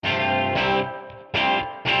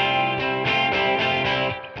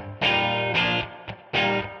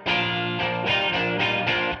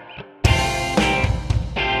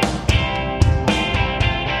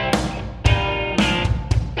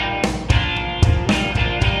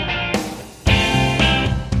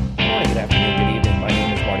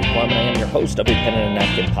host of a Pen and a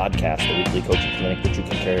Napkin podcast, the weekly coaching clinic that you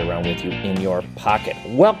can carry around with you in your pocket.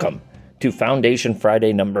 Welcome to Foundation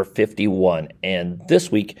Friday number 51. And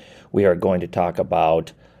this week we are going to talk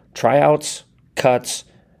about tryouts, cuts,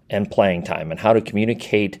 and playing time, and how to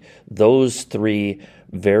communicate those three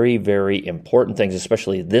very, very important things,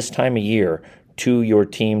 especially this time of year, to your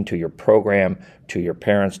team, to your program, to your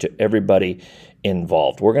parents, to everybody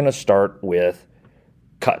involved. We're going to start with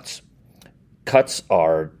cuts. Cuts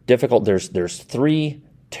are difficult. There's 3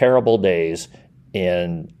 terrible days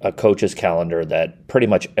in a coach's calendar that pretty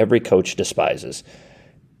much every coach despises.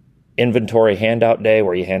 Inventory handout day,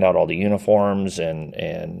 where you hand out all the uniforms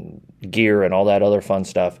and gear and all that other fun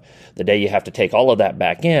stuff. The day you have to take all of that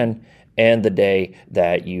back in, and the day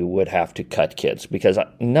that you would have to cut kids, because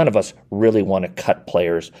none of us really want to cut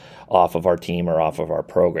players off of our team or off of our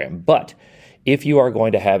program. But if you are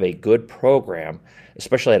going to have a good program,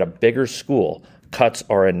 especially at a bigger school, cuts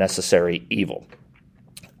are a necessary evil.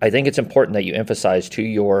 I think it's important that you emphasize to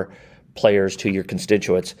your players, to your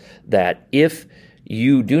constituents, that if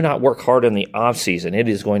you do not work hard in the off season, it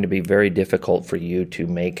is going to be very difficult for you to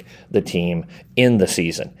make the team in the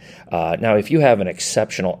season. Now, if you have an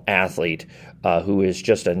exceptional athlete who is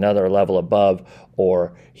just another level above,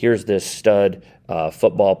 or here's this stud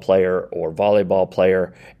football player or volleyball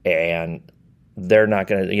player, and they're not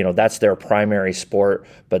going to, that's their primary sport,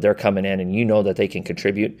 but they're coming in and you know that they can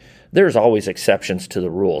contribute, there's always exceptions to the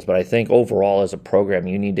rules. But I think overall as a program,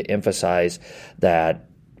 you need to emphasize that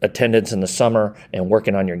attendance in the summer and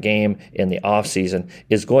working on your game in the off season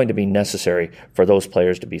is going to be necessary for those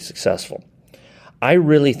players to be successful. I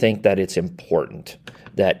really think that it's important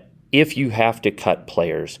that if you have to cut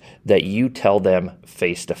players, that you tell them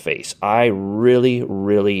face to face. I really,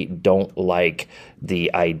 really don't like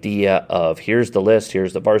the idea of here's the list,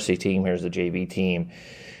 here's the varsity team, here's the JV team.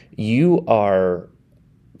 You are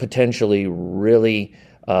potentially really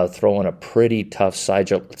throwing a pretty tough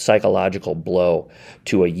psychological blow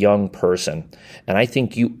to a young person. And I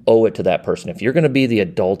think you owe it to that person. If you're going to be the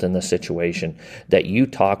adult in the situation, that you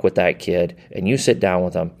talk with that kid and you sit down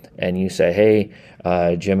with them and you say,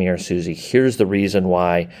 hey, Jimmy or Susie, here's the reason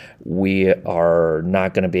why we are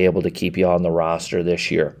not going to be able to keep you on the roster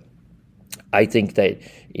this year. I think that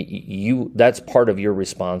that's part of your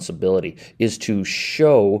responsibility, is to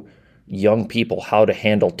show young people how to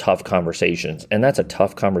handle tough conversations. And that's a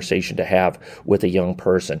tough conversation to have with a young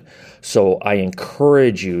person. So I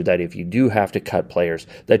encourage you that if you do have to cut players,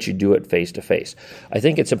 that you do it face to face. I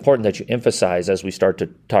think it's important that you emphasize, as we start to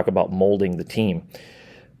talk about molding the team,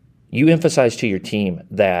 you emphasize to your team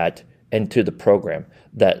that, and to the program,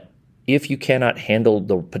 that if you cannot handle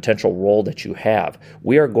the potential role that you have,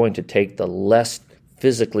 we are going to take the less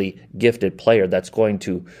physically gifted player that's going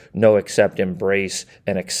to know, accept, embrace,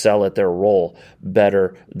 and excel at their role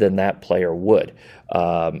better than that player would.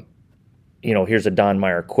 Here's a Don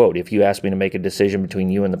Meyer quote: if you ask me to make a decision between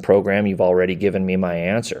you and the program, you've already given me my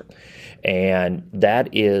answer. And that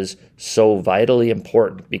is so vitally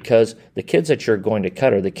important, because the kids that you're going to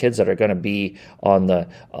cut are the kids that are going to be on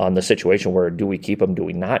the situation where do we keep them, do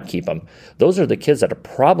we not keep them? Those are the kids that are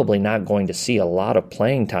probably not going to see a lot of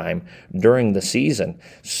playing time during the season.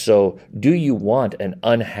 So do you want an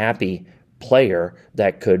unhappy player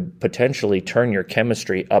that could potentially turn your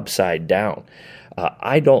chemistry upside down?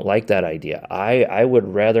 I don't like that idea. I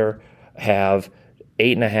would rather have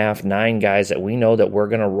 8.5, 9 guys that we know that we're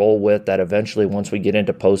going to roll with, that eventually once we get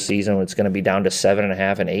into postseason, it's going to be down to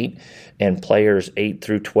 7.5 and 8, and players 8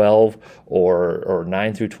 through 12 or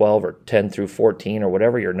 9 through 12 or 10 through 14 or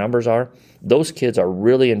whatever your numbers are. Those kids are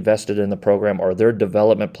really invested in the program, or they're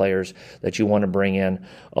development players that you want to bring in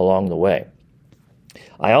along the way.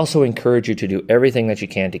 I also encourage you to do everything that you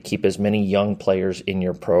can to keep as many young players in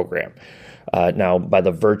your program. Now, by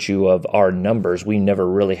the virtue of our numbers, we never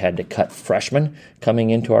really had to cut freshmen coming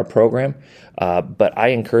into our program, but I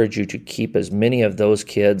encourage you to keep as many of those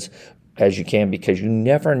kids as you can, because you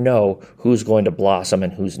never know who's going to blossom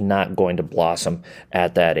and who's not going to blossom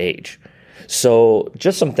at that age. So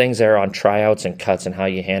just some things there on tryouts and cuts and how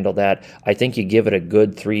you handle that. I think you give it a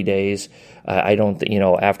good 3 days. I don't,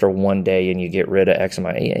 after one day and you get rid of X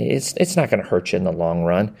amount, it's not going to hurt you in the long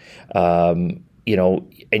run.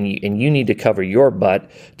 And you need to cover your butt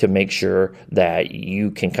to make sure that you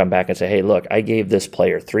can come back and say, hey, look, I gave this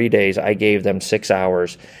player 3 days, I gave them 6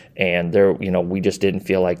 hours, and we just didn't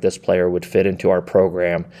feel like this player would fit into our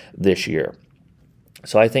program this year.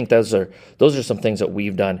 So I think those are some things that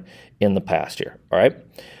we've done in the past year. All right,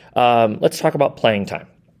 let's talk about playing time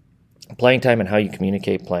and how you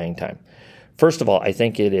communicate playing time. First of all, I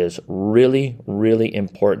think it is really, really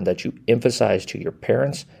important that you emphasize to your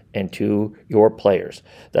parents and to your players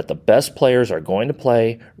that the best players are going to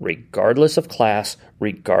play regardless of class,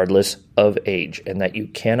 regardless of age, and that you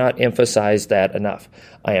cannot emphasize that enough.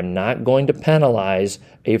 I am not going to penalize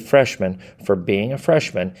a freshman for being a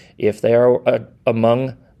freshman if they are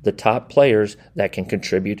among the top players that can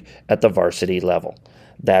contribute at the varsity level.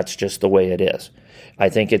 That's just the way it is. I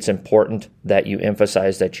think it's important that you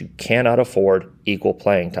emphasize that you cannot afford equal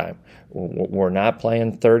playing time. We're not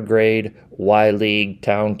playing third grade, Y League,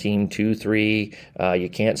 town team 2-3, you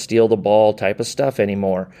can't steal the ball type of stuff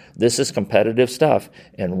anymore. This is competitive stuff,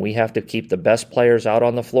 and we have to keep the best players out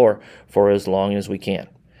on the floor for as long as we can.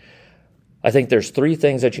 I think there's 3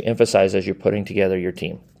 things that you emphasize as you're putting together your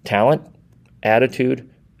team: talent, attitude,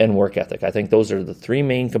 and work ethic. I think those are the 3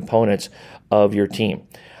 main components of your team.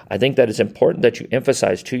 I think that it's important that you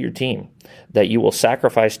emphasize to your team that you will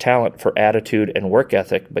sacrifice talent for attitude and work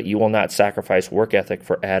ethic, but you will not sacrifice work ethic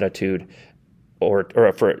for attitude,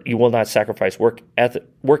 you will not sacrifice work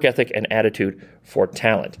ethic and attitude for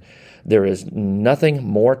talent. There is nothing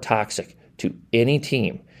more toxic to any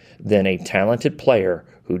team than a talented player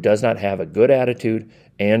who does not have a good attitude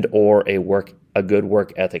and or a good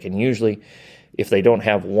work ethic. And usually, if they don't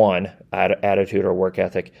have one, attitude or work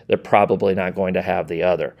ethic, they're probably not going to have the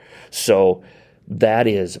other. So that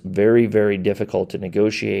is very, very difficult to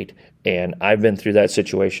negotiate. And I've been through that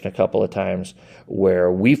situation a couple of times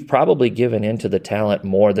where we've probably given into the talent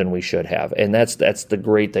more than we should have. And that's the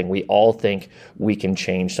great thing. We all think we can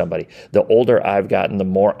change somebody. The older I've gotten, the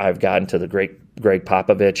more I've gotten to the great Greg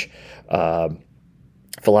Popovich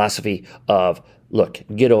philosophy of, look,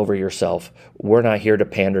 get over yourself. We're not here to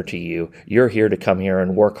pander to you. You're here to come here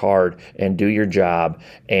and work hard and do your job,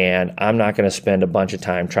 and I'm not going to spend a bunch of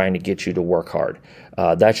time trying to get you to work hard.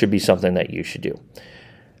 That should be something that you should do.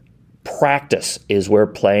 Practice is where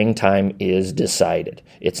playing time is decided.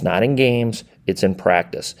 It's not in games, it's in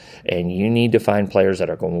practice. And you need to find players that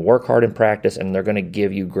are going to work hard in practice, and they're going to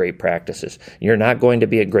give you great practices. You're not going to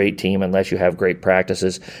be a great team unless you have great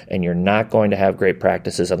practices, and you're not going to have great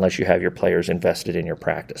practices unless you have your players invested in your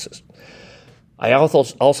practices. I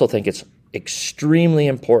also think it's extremely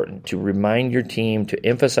important to remind your team, to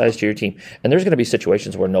emphasize to your team, and there's going to be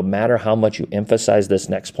situations where no matter how much you emphasize this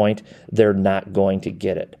next point, they're not going to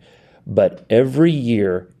get it. But every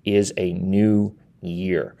year is a new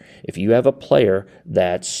year. If you have a player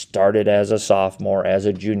that started as a sophomore, as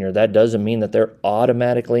a junior, that doesn't mean that they're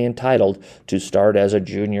automatically entitled to start as a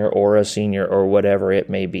junior or a senior or whatever it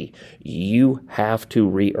may be. You have to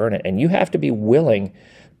re-earn it, and you have to be willing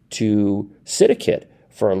to sit a kid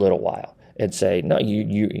for a little while and say, no,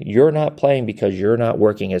 you're not playing because you're not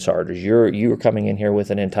working as hard as you're coming in here with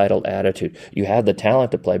an entitled attitude. You have the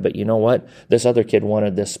talent to play, but you know what? This other kid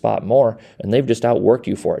wanted this spot more, and they've just outworked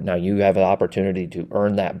you for it. Now you have an opportunity to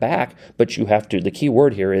earn that back, but you have to, the key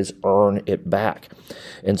word here is earn it back.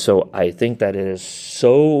 And so I think that it is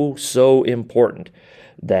so important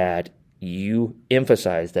that you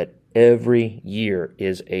emphasize that every year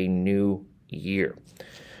is a new year.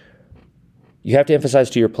 You have to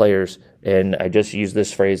emphasize to your players, and I just used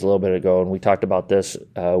this phrase a little bit ago, and we talked about this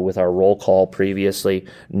with our roll call previously: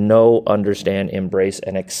 know, understand, embrace,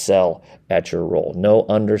 and excel at your role. Know,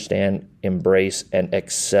 understand, embrace, and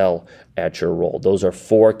excel at your role. Those are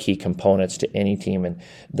 4 key components to any team, and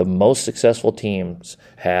the most successful teams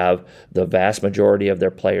have the vast majority of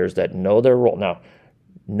their players that know their role. Now,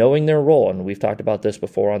 knowing their role, and we've talked about this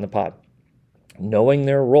before on the pod, knowing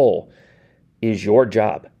their role is your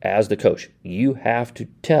job as the coach. You have to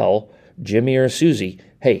tell Jimmy or Susie,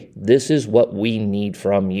 hey, this is what we need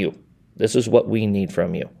from you. This is what we need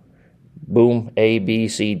from you. Boom, A, B,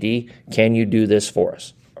 C, D. Can you do this for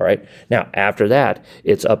us? All right. Now, after that,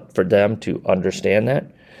 it's up for them to understand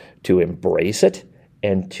that, to embrace it,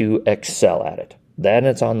 and to excel at it. Then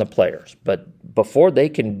it's on the players. But before they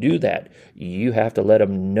can do that, you have to let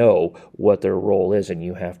them know what their role is, and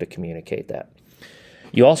you have to communicate that.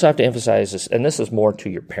 You also have to emphasize this, and this is more to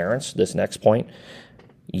your parents, this next point.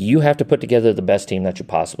 You have to put together the best team that you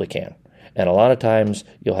possibly can. And a lot of times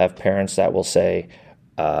you'll have parents that will say,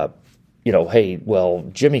 hey, well,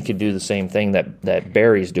 Jimmy could do the same thing that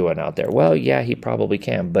Barry's doing out there. Well, yeah, he probably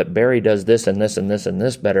can, but Barry does this and this and this and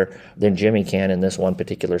this better than Jimmy can in this one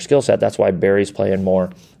particular skill set. That's why Barry's playing more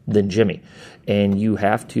than Jimmy. And you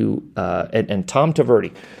have to, and Tom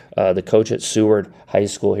Taverdi, the coach at Seward High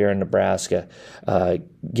School here in Nebraska,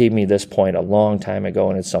 gave me this point a long time ago,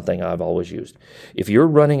 and it's something I've always used. If you're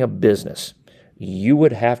running a business, you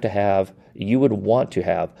would have to have you would want to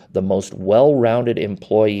have the most well-rounded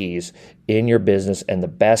employees in your business and the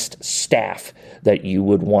best staff that you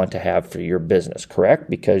would want to have for your business, correct?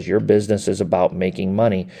 Because your business is about making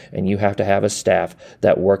money, and you have to have a staff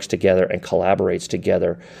that works together and collaborates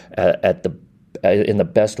together in the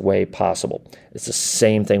best way possible. It's the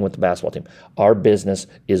same thing with the basketball team. Our business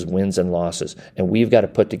is wins and losses, and we've got to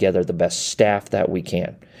put together the best staff that we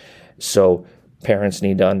can. So parents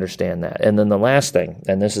need to understand that. And then the last thing,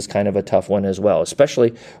 and this is kind of a tough one as well,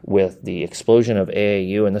 especially with the explosion of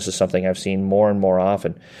AAU, and this is something I've seen more and more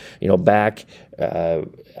often. Back,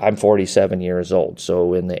 I'm 47 years old,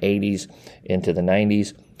 so in the 80s into the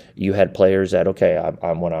 90s, you had players that,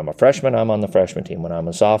 when I'm a freshman, I'm on the freshman team. When I'm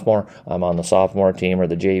a sophomore, I'm on the sophomore team or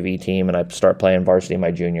the JV team, and I start playing varsity my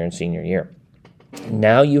junior and senior year.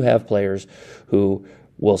 Now you have players who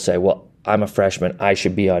will say, well, I'm a freshman, I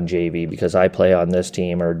should be on JV because I play on this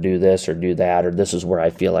team or do this or do that, or this is where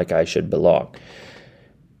I feel like I should belong.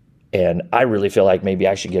 And I really feel like maybe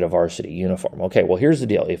I should get a varsity uniform. Okay, well, here's the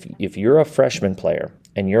deal. If you're a freshman player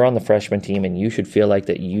and you're on the freshman team and you should feel like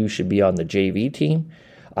that you should be on the JV team,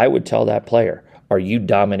 I would tell that player, are you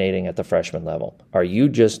dominating at the freshman level? Are you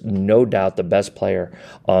just no doubt the best player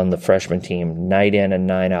on the freshman team, night in and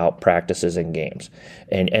night out, practices and games?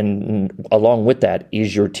 And along with that,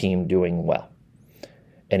 is your team doing well?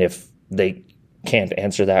 And if they can't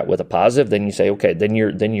answer that with a positive, then you say, okay, then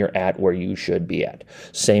you're at where you should be at.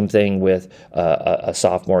 Same thing with a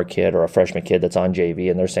sophomore kid or a freshman kid that's on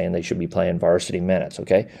JV, and they're saying they should be playing varsity minutes.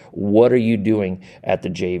 Okay, what are you doing at the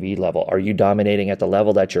JV level? Are you dominating at the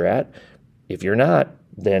level that you're at? If you're not,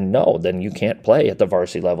 then no, then you can't play at the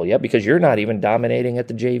varsity level yet because you're not even dominating at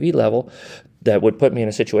the JV level. That would put me in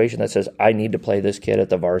a situation that says I need to play this kid at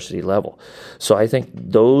the varsity level. So I think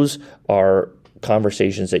those are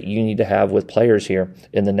conversations that you need to have with players here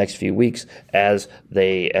in the next few weeks as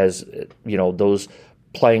those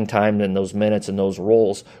playing time and those minutes and those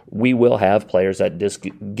roles. We will have players that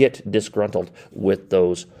get disgruntled with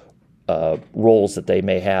those roles that they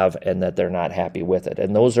may have and that they're not happy with it.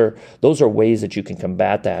 And those are ways that you can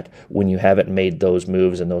combat that when you haven't made those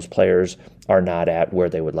moves and those players are not at where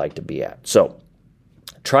they would like to be at. So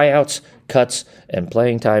tryouts, cuts, and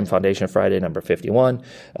playing time, Foundation Friday number 51.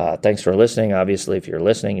 Thanks for listening. Obviously, if you're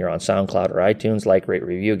listening, you're on SoundCloud or iTunes. Like, rate,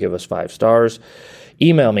 review, give us 5 stars.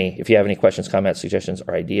 Email me if you have any questions, comments, suggestions,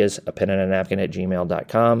 or ideas,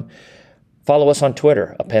 apenandanapkin@gmail.com. Follow us on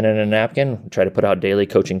Twitter, A Pen and a Napkin. We try to put out daily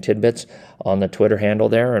coaching tidbits on the Twitter handle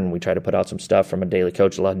there, and we try to put out some stuff from a daily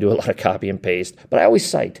coach. Do a lot of copy and paste, but I always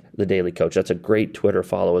cite the daily coach. That's a great Twitter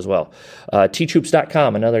follow as well.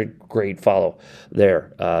 Ttroops.com, another great follow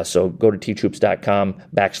there. So go to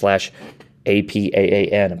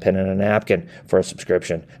ttroops.com/APAAN, A Pen and a Napkin, for a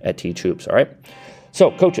subscription at Ttroops. All right. So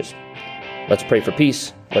coaches, let's pray for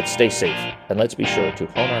peace. Let's stay safe, and let's be sure to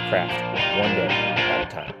hone our craft one day at a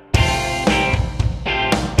time.